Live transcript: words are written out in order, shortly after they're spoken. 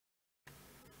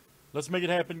Let's make it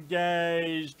happen,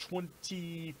 guys.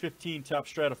 2015 Top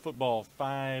Strata Football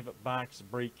 5-box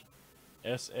break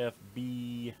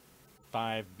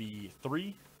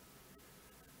SFB5B3.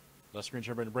 Let's screen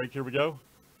share the break. Here we go.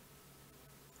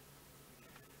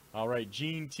 All right,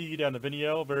 Gene T down to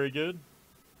Viniel. Very good.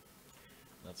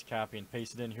 Let's copy and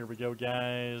paste it in. Here we go,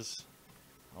 guys.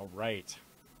 All right.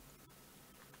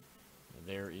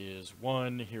 There is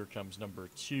 1. Here comes number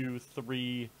 2,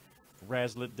 3,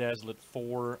 Razzlet, Dazzlet,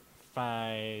 4,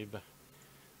 5,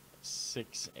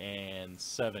 6, and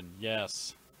 7.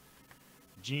 Yes.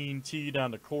 Gene T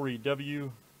down to Corey W.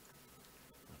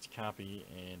 Let's copy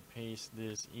and paste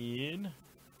this in.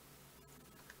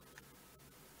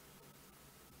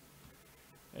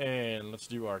 And let's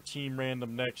do our team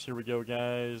random next. Here we go,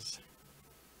 guys.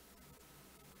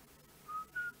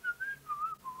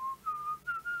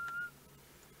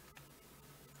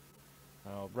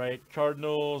 All right,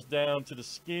 Cardinals down to the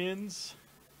Skins.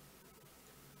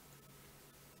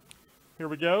 Here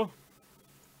we go.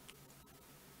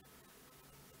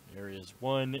 There is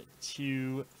 1,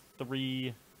 2,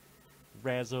 3,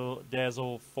 Razzle,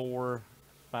 Dazzle, 4,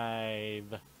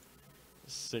 5,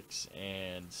 6,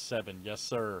 and 7. Yes,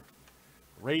 sir.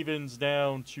 Ravens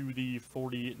down to the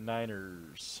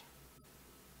 49ers.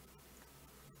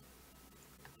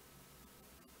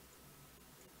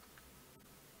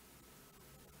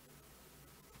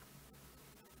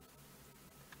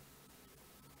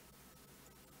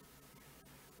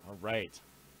 All right.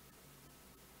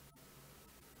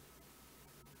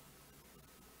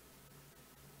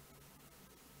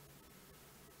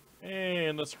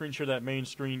 And let's screen share that main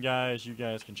screen, guys. You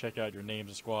guys can check out your names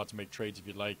and squads and make trades if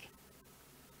you'd like.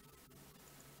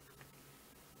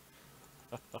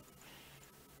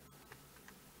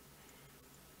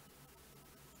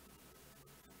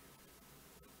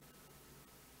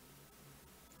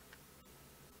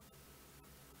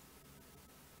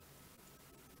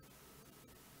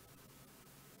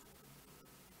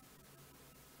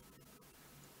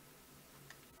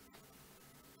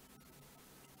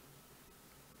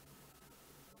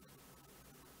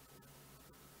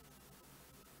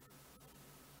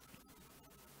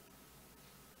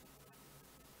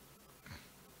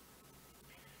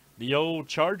 The old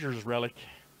Chargers relic.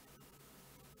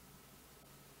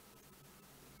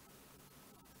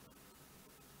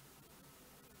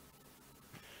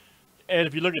 And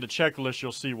if you look at the checklist,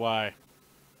 you'll see why.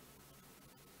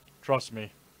 Trust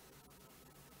me.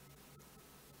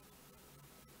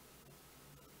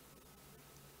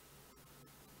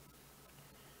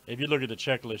 If you look at the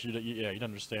checklist, you'd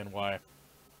understand why.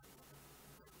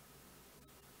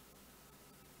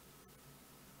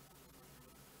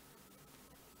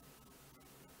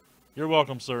 You're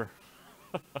welcome, sir.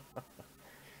 All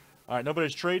right,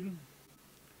 nobody's trading.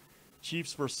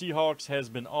 Chiefs for Seahawks has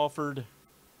been offered.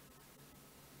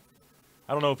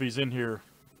 I don't know if he's in here,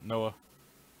 Noah.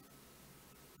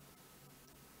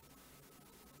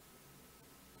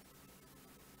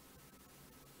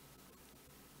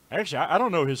 Actually, I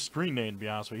don't know his screen name, to be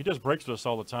honest with you. He does breaks with us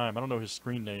all the time. I don't know his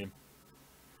screen name.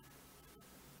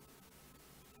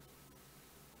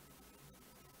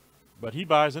 But he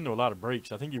buys into a lot of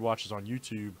breaks. I think he watches on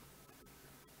YouTube.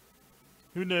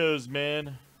 Who knows,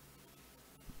 man?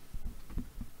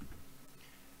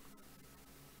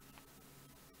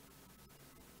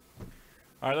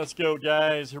 All right, let's go,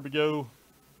 guys. Here we go.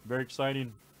 Very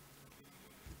exciting.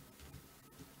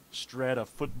 Strata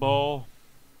football.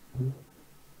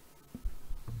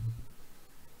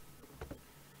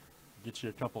 Get you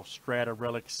a couple Strata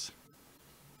relics.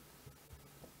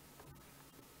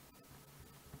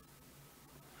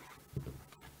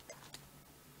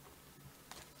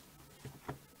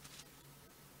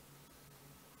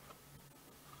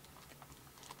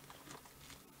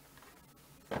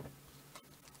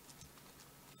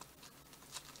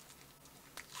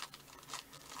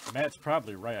 Matt's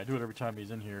probably right. I do it every time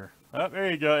he's in here. Oh, there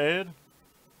you go, Ed.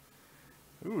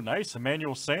 Ooh, nice.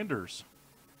 Emmanuel Sanders.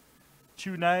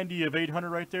 290 of 800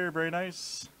 right there. Very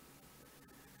nice.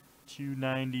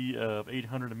 290 of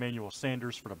 800 Emmanuel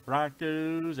Sanders for the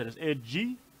Broncos. That is Ed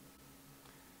G.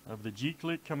 of the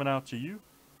G-Click coming out to you.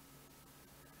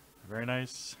 Very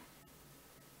nice.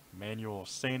 Emmanuel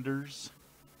Sanders.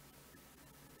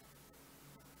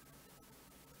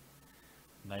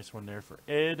 Nice one there for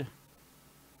Ed.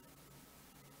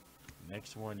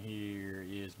 Next one here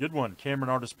is good one. Cameron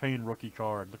Artis Payne rookie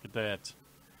card. Look at that.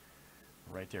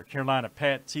 Right there. Carolina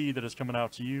Pat T that is coming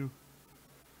out to you.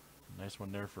 Nice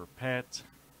one there for Pat.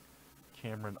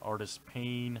 Cameron Artis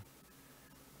Payne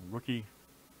rookie.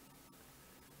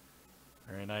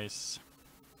 Very nice.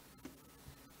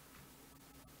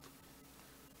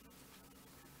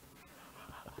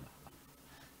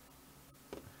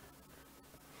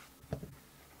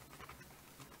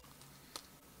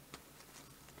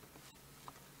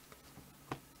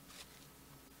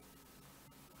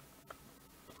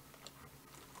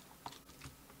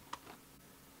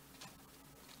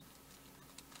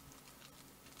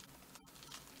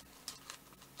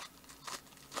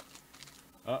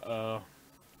 Uh-oh.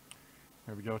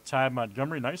 There we go. Ty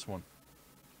Montgomery. Nice one.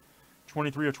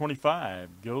 23 of 25.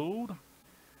 Gold.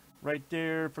 Right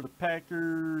there for the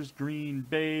Packers. Green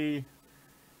Bay.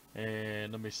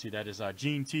 And let me see. That is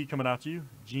Gene T coming out to you.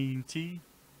 Gene T.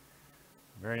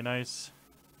 Very nice.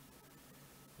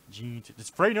 Gene T. Does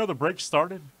Frey know the break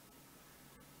started?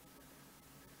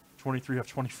 23 of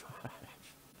 25.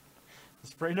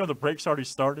 Does Frey know the break's already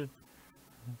started?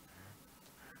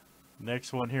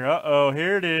 Next one here. Uh-oh,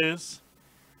 here it is.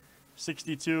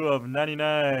 62 of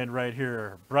 99 right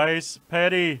here. Bryce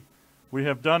Petty. We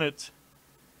have done it.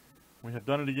 We have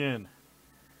done it again.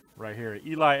 Right here.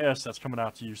 Eli S. That's coming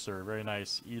out to you, sir. Very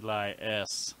nice. Eli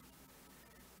S.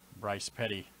 Bryce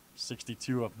Petty.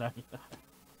 62 of 99.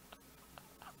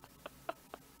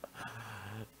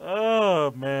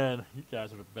 Oh, man. You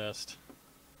guys are the best.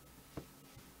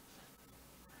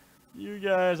 You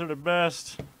guys are the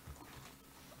best.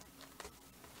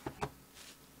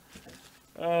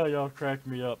 Oh, y'all cracked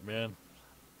me up, man.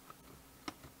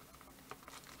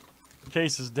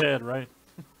 Case is dead, right?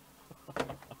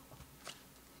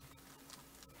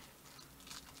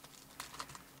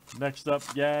 Next up,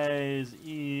 guys,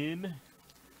 in...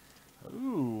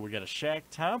 Ooh, we got a Shaq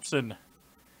Thompson.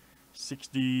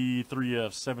 63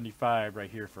 of 75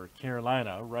 right here for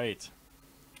Carolina. All right.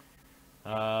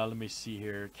 Let me see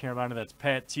here. Carolina, that's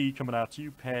Pat T coming out to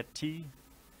you. Pat T.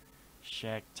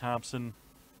 Shaq Thompson.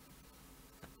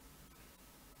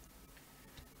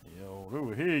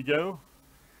 Ooh, here you go.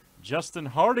 Justin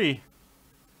Hardy.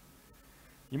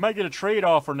 You might get a trade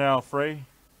offer now, Frey.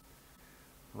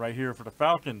 Right here for the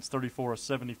Falcons. 34 of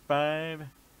 75.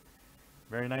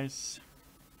 Very nice.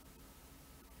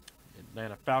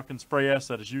 Atlanta Falcons Frey S.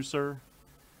 That is you, sir.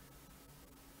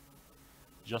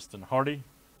 Justin Hardy.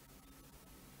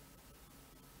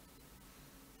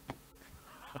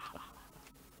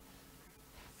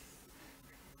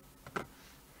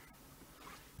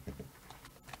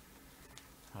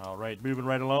 All right, moving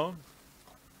right along.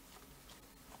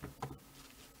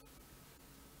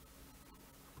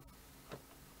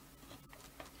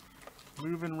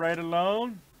 Moving right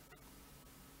along.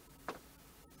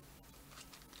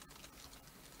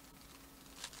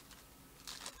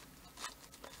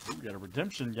 We got a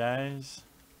redemption, guys.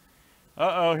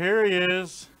 Uh-oh, here he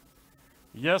is.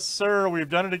 Yes, sir, we've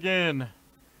done it again.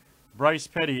 Bryce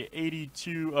Petty,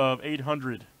 82 of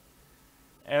 800.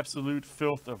 Absolute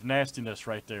filth of nastiness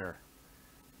right there.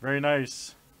 Very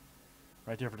nice.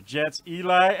 Right there for the Jets.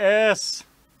 Eli S.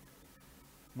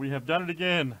 We have done it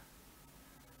again.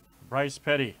 Bryce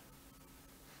Petty.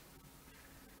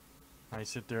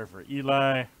 Nice hit there for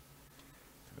Eli.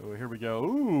 Oh, here we go.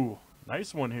 Ooh,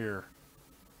 nice one here.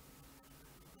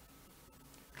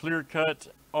 Clear-cut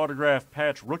autograph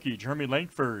patch rookie, Jeremy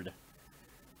Langford.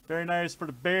 Very nice for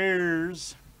the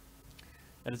Bears.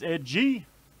 That is Ed G.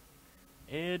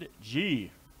 Ed G.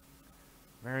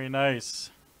 Very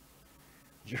nice.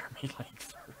 Jeremy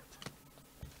Langford.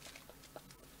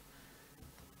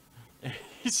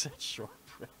 He said short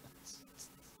prints.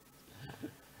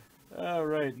 All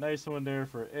right, nice one there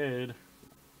for Ed.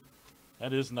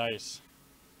 That is nice.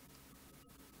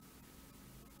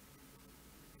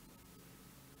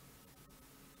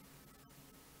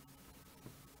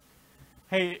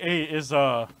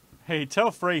 Hey,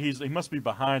 tell Frey he must be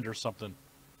behind or something.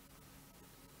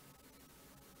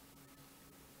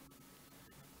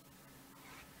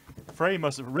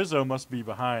 Rizzo must be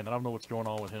behind. I don't know what's going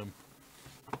on with him.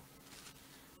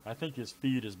 I think his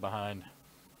feed is behind.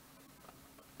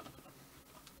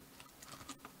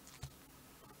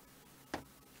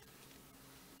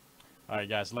 All right,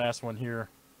 guys, last one here.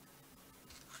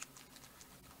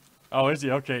 Oh, is he?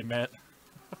 Okay, Matt.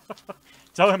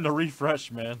 Tell him to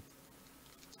refresh, man.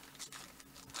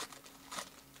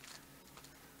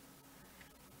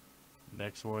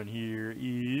 Next one here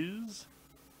is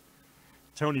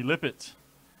Tony Lippett.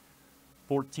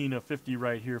 14 of 50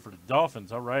 right here for the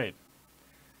Dolphins. All right.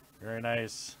 Very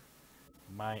nice.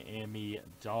 Miami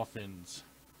Dolphins.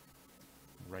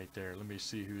 Right there. Let me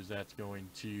see who's that's going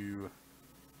to.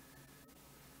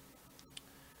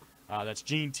 That's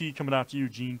Gene T coming out to you.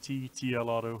 Gene T. TL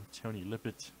Auto. Tony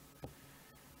Lippett.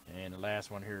 And the last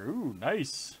one here. Ooh,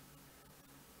 nice.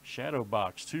 Shadow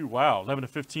box, too. Wow. 11 of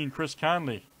 15. Chris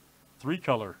Conley.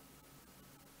 3-color.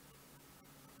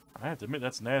 I have to admit,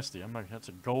 that's nasty. That's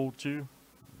a gold, too.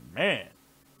 Man.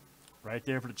 Right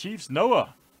there for the Chiefs.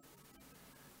 Noah.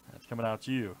 That's coming out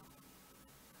to you.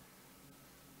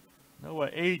 Noah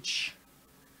H.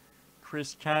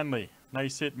 Chris Conley.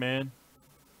 Nice hit, man.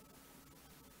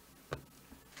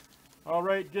 All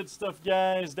right, good stuff,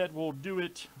 guys. That will do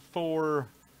it for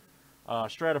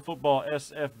Strata Football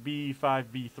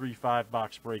SFB5B3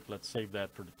 5-box break. Let's save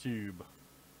that for the tube.